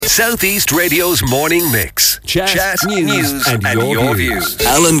Southeast Radio's morning mix. Chat, news and your views.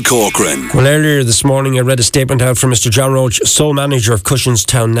 Alan Corcoran. Well, earlier this morning I read a statement out from Mr. John Roach, sole manager of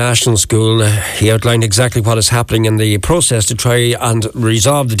Cushinstown National School. He outlined exactly what is happening in the process to try and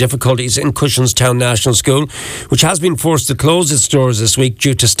resolve the difficulties in Cushinstown National School, which has been forced to close its doors this week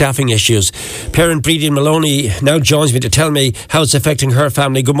due to staffing issues. Parent Brideen Maloney now joins me to tell me how it's affecting her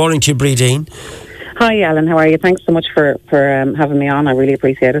family. Good morning to you, Brideen. Hi Alan, how are you? Thanks so much for having me on. I really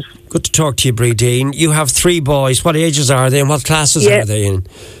appreciate it. Good to talk to you, Brideen. You have 3 boys. What ages are they and what classes are they in?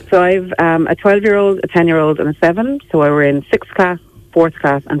 So I've a 12-year-old, a 10-year-old and a 7. So I were in 6th class, 4th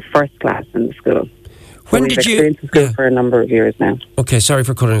class and 1st class in the school. When we've did you experienced the school for a number of years now. Okay, sorry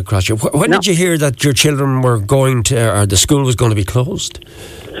for cutting across you. When did you hear that your children were going to, or the school was going to be closed?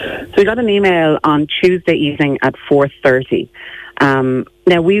 So we got an email on Tuesday evening at 4:30.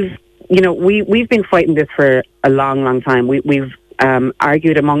 Now we've been fighting this for a long time. We've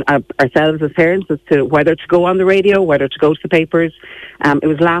argued among ourselves as parents as to whether to go on the radio, whether to go to the papers. It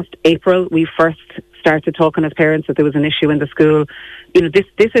was last April we first started talking as parents that there was an issue in the school. You know,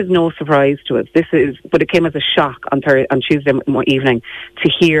 this is no surprise to us. But it came as a shock on Tuesday evening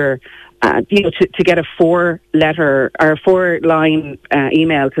to hear. To get a 4-letter or 4-line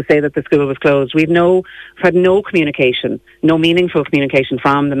email to say that the school was closed. We've had no communication, no meaningful communication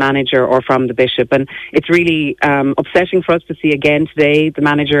from the manager or from the bishop, and it's really upsetting for us to see again today the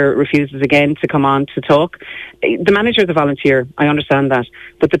manager refuses again to come on to talk. The manager is a volunteer, I understand that,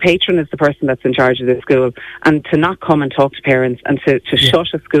 but the patron is the person that's in charge of the school, and to not come and talk to parents and to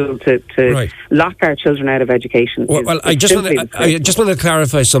shut a school, to lock our children out of education. I just want to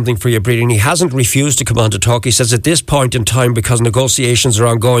clarify something for you, Brideen. He hasn't refused to come on to talk. He says at this point in time, because negotiations are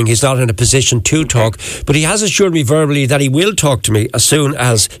ongoing, he's not in a position to talk, but he has assured me verbally that he will talk to me as soon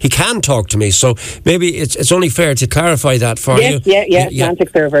as he can talk to me. So maybe it's only fair to clarify that for you. Yeah.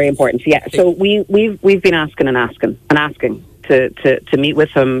 Semantics are very important. Yeah. So we've been asking to meet with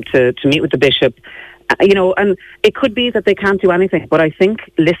him, to meet with the bishop. And it could be that they can't do anything, but I think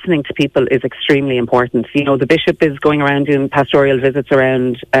listening to people is extremely important. The bishop is going around doing pastoral visits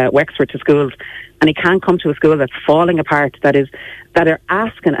around Wexford to schools, and he can't come to a school that's falling apart, that are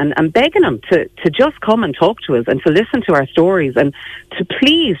asking and begging him to just come and talk to us and to listen to our stories and to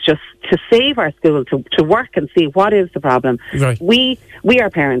please just to save our school, to work and see what is the problem. Right. We are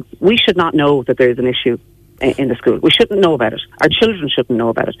parents. We should not know that there is an issue in the school. We shouldn't know about it. Our children shouldn't know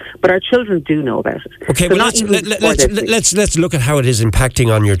about it, but our children do know about it. Okay, so let's look at how it is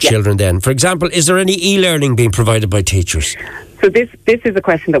impacting on your children then. For example, is there any e-learning being provided by teachers? So this is a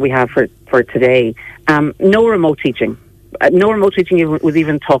question that we have for today. No remote teaching. No remote teaching was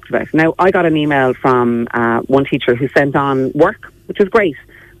even talked about. Now, I got an email from one teacher who sent on work, which is great.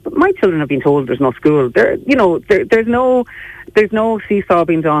 But my children have been told there's no school. There's no seesaw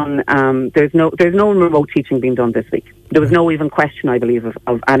being done. There's no remote teaching being done this week. There was no even question, I believe,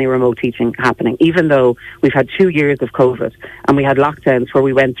 of any remote teaching happening, even though we've had 2 years of COVID and we had lockdowns where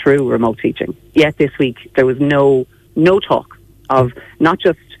we went through remote teaching. Yet this week there was no talk of not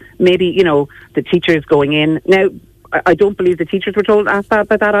just maybe the teachers going in. Now, I don't believe the teachers were told asked about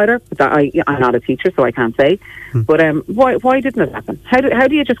that either. But I'm not a teacher, so I can't say. But why didn't it happen? How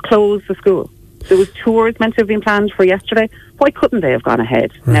do you just close the school? There was tours meant to have been planned for yesterday. Why couldn't they have gone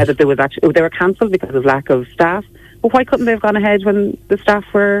ahead? Right. Now that they were cancelled because of lack of staff. But why couldn't they have gone ahead when the staff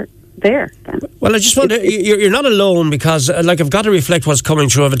were there then? Well, I just wonder, you're not alone, because I've got to reflect what's coming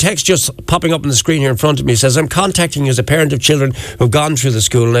through. I have a text just popping up on the screen here in front of me. It says, I'm contacting you as a parent of children who've gone through the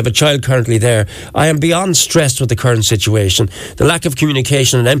school and I have a child currently there. I am beyond stressed with the current situation. The lack of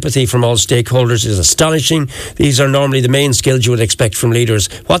communication and empathy from all stakeholders is astonishing. These are normally the main skills you would expect from leaders.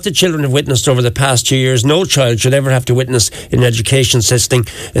 What the children have witnessed over the past 2 years, no child should ever have to witness in an education system.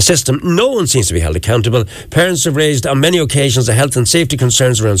 No one seems to be held accountable. Parents have raised on many occasions the health and safety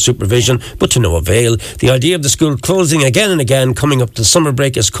concerns around supervision, but to no avail. The idea of the school closing again and again coming up to summer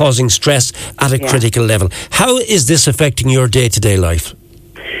break is causing stress at a critical level. How is this affecting your day-to-day life?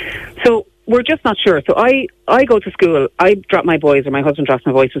 So we're just not sure. So I go to school, I drop my boys, or my husband drops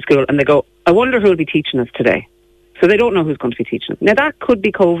my boys to school, and they go, I wonder who'll be teaching us today. So they don't know who's going to be teaching them. Now that could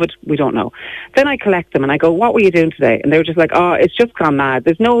be COVID, we don't know. Then I collect them and I go, what were you doing today? And they were just like, it's just gone mad.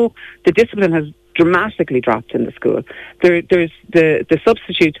 The discipline has dramatically dropped in the school. There's the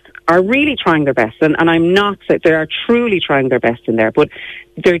substitutes are really trying their best, and I'm not saying they are truly trying their best in there, but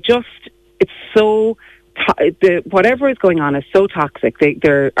they're just, it's so whatever is going on is so toxic.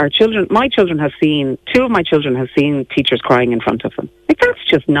 Our children, my children have seen, 2 of my children have seen teachers crying in front of them. Like, that's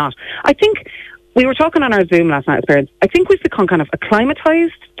just not. I think we were talking on our Zoom last night as parents. I think we've become kind of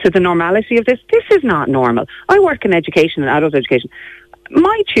acclimatized to the normality of this. This is not normal. I work in education and adult education.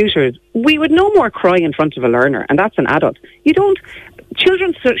 my tutors, we would no more cry in front of a learner, and that's an adult.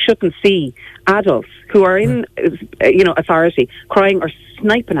 Children shouldn't see adults who are in, authority crying or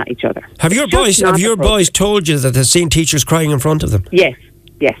sniping at each other. Have your boys told you that they've seen teachers crying in front of them? Yes.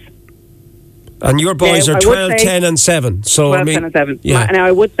 And your boys are 12, 10 and 7. So 12, 10 and 7. Yeah. Now,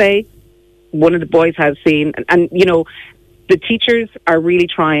 I would say one of the boys has seen, and the teachers are really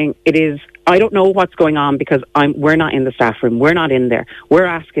trying. It is, I don't know what's going on because we're not in the staff room. We're not in there. We're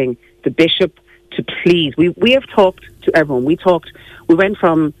asking the bishop to please. We have talked to everyone. We went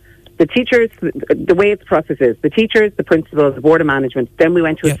from the teachers, the way the process is, the teachers, the principals, the board of management, then we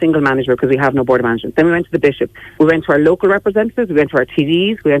went to a single manager because we have no board of management. Then we went to the bishop. We went to our local representatives. We went to our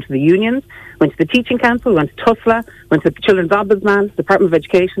TDs. We went to the unions. Went to the teaching council. We went to TUSLA. Went to the Children's Ombudsman, Department of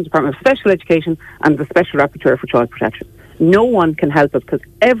Education, Department of Special Education, and the Special Rapporteur for Child Protection. No one can help us because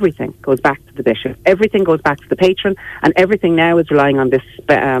everything goes back to the bishop. Everything goes back to the patron, and everything now is relying on this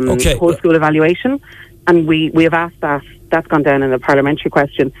whole school evaluation. And we have asked that's gone down in a parliamentary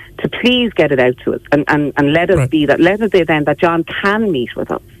question, to please get it out to us and let us be that. Let us say then that John can meet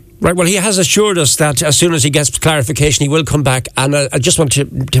with us. Right, well, he has assured us that as soon as he gets clarification, he will come back. And I just want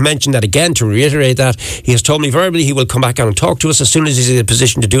to mention that again, to reiterate that. He has told me verbally he will come back and talk to us as soon as he's in a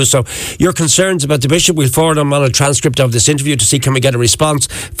position to do so. Your concerns about the bishop, we'll forward him on a transcript of this interview to see can we get a response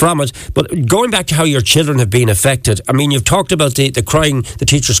from it. But going back to how your children have been affected, I mean, you've talked about the crying, the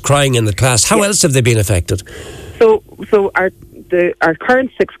teachers crying in the class. How else have they been affected? So our current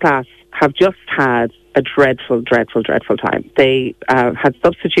sixth class have just had a dreadful time. They had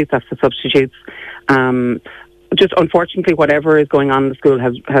substitutes after substitutes. Just unfortunately, whatever is going on in the school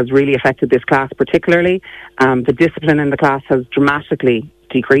has really affected this class particularly. The discipline in the class has dramatically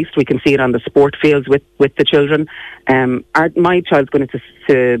decreased. We can see it on the sport fields with the children. My child's going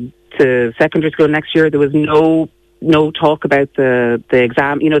to secondary school next year. There was no talk about the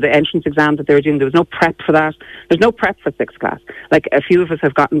exam, the entrance exam that they were doing. There was no prep for that. There's no prep for sixth class. Like, a few of us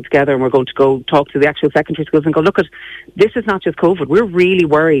have gotten together and we're going to go talk to the actual secondary schools and go, look, this is not just COVID. We're really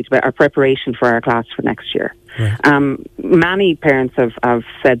worried about our preparation for our class for next year. Right. Many parents have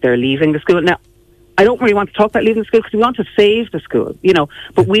said they're leaving the school. Now, I don't really want to talk about leaving the school because we want to save the school,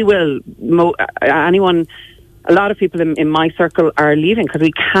 but we will, a lot of people in my circle are leaving because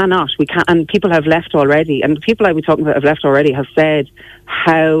we can't, and people have left already. And the people I've been talking about have left already have said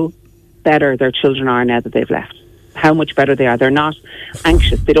how better their children are now that they've left. How much better they are. They're not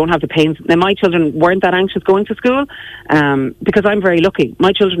anxious. They don't have the pains. Now, my children weren't that anxious going to school because I'm very lucky.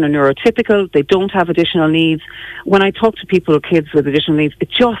 My children are neurotypical. They don't have additional needs. When I talk to people, kids with additional needs,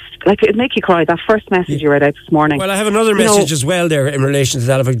 it make you cry. That first message you read out this morning. Well, I have another message as well there in relation to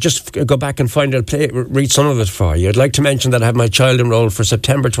that. If I just go back and read some of it for you. I'd like to mention that I have my child enrolled for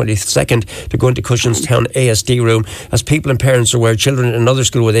September 22nd to go into Cushinstown ASD room. As people and parents are aware, children in another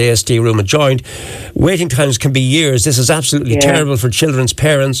school with ASD room adjoined. Waiting times can be years. This is absolutely terrible for children's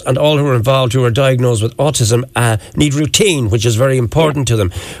parents, and all who are involved who are diagnosed with autism need routine, which is very important to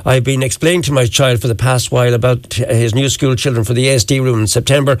them. I've been explaining to my child for the past while about his new school children for the ASD room in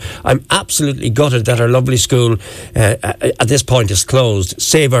September. I'm absolutely gutted that our lovely school at this point is closed.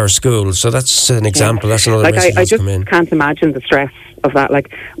 Save our school. So that's an example. That's another message that's come in. I just can't imagine the stress of that.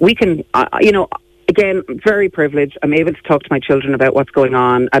 Like, we can, again, very privileged. I'm able to talk to my children about what's going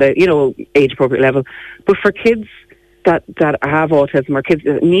on at a age appropriate level. But for kids that have autism, or kids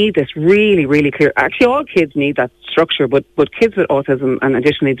that need this really, really clear. Actually, all kids need that structure, but kids with autism and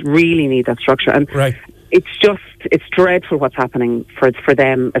additional needs really need that structure. And it's dreadful what's happening for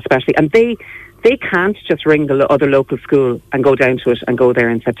them, especially. And they can't just ring the other local school and go down to it and go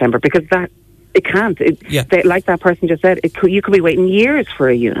there in September, because it can't. Like that person just said, you could be waiting years for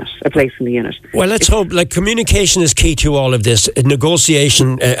a place in the unit. Well, let's hope. Communication is key to all of this.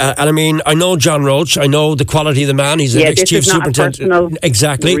 Negotiation, and I mean, I know John Roach. I know the quality of the man. He's an ex-chief superintendent.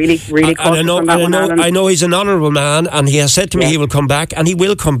 Exactly. Really. I know he's an honourable man, and he has said to me he will come back, and he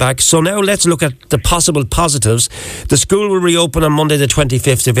will come back. So now let's look at the possible positives. The school will reopen on Monday, the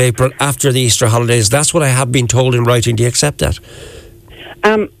 25th of April, after the Easter holidays. That's what I have been told in writing. Do you accept that?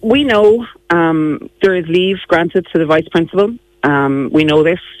 We know there is leave granted to the vice principal. We know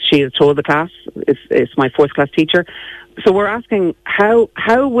this. She has told the class. It's my fourth class teacher. So we're asking, how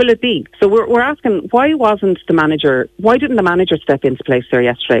will it be? So we're asking, why didn't the manager step into place there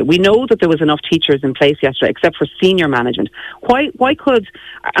yesterday? We know that there was enough teachers in place yesterday, except for senior management. Why could,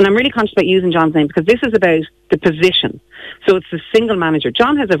 and I'm really conscious about using John's name, because this is about the position. So it's the single manager.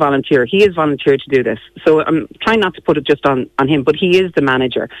 John has a volunteer. He has volunteered to do this. So I'm trying not to put it just on him, but he is the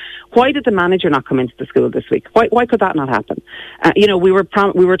manager. Why did the manager not come into the school this week? Why could that not happen? We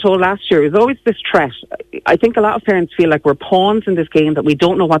were told last year, it was always this threat. I think a lot of parents feel like we're pawns in this game, that we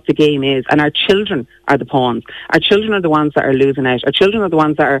don't know what the game is, and our children are the pawns. Our children are the ones that are losing out. Our children are the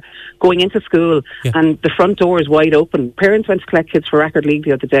ones that are going into school and the front door is wide open. Parents went to collect kids for Record League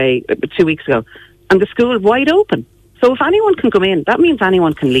the other day, 2 weeks ago, and the school is wide open. So if anyone can come in, that means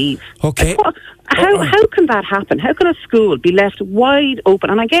anyone can leave. Okay. How can that happen? How can a school be left wide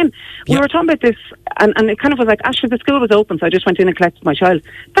open? And again, we were talking about this, and it kind of was like, actually, the school was open, so I just went in and collected my child.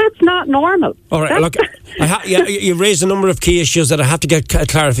 That's not normal. All right, look, you raised a number of key issues that I have to get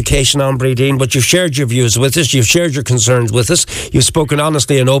clarification on, Brídín, but you've shared your views with us, you've shared your concerns with us, you've spoken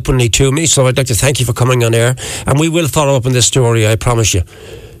honestly and openly to me, so I'd like to thank you for coming on air, and we will follow up on this story, I promise you.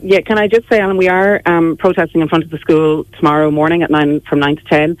 Yeah, can I just say, Alan, we are protesting in front of the school tomorrow morning at 9 from 9 to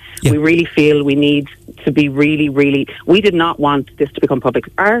 10. Yeah. We really feel we need to be really, we did not want this to become public.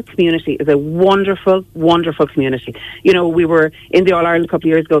 Our community is a wonderful, wonderful community. You know, we were in the All-Ireland a couple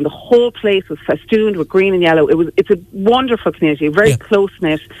of years ago and the whole place was festooned with green and yellow. It's a wonderful community, very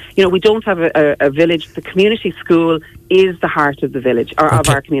close-knit. You know, we don't have a village. The community school is the heart of the village, or of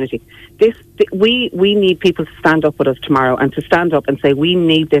our community. We need people to stand up with us tomorrow and to stand up and say, we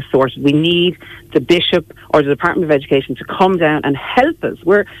need this sorted. We need the Bishop or the Department of Education to come down and help us.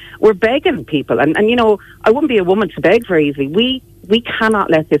 We're begging people. And you know, I wouldn't be a woman to beg very easily. We cannot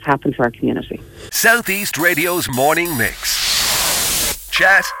let this happen to our community. Southeast Radio's Morning Mix.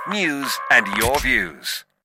 Chat, news and your views.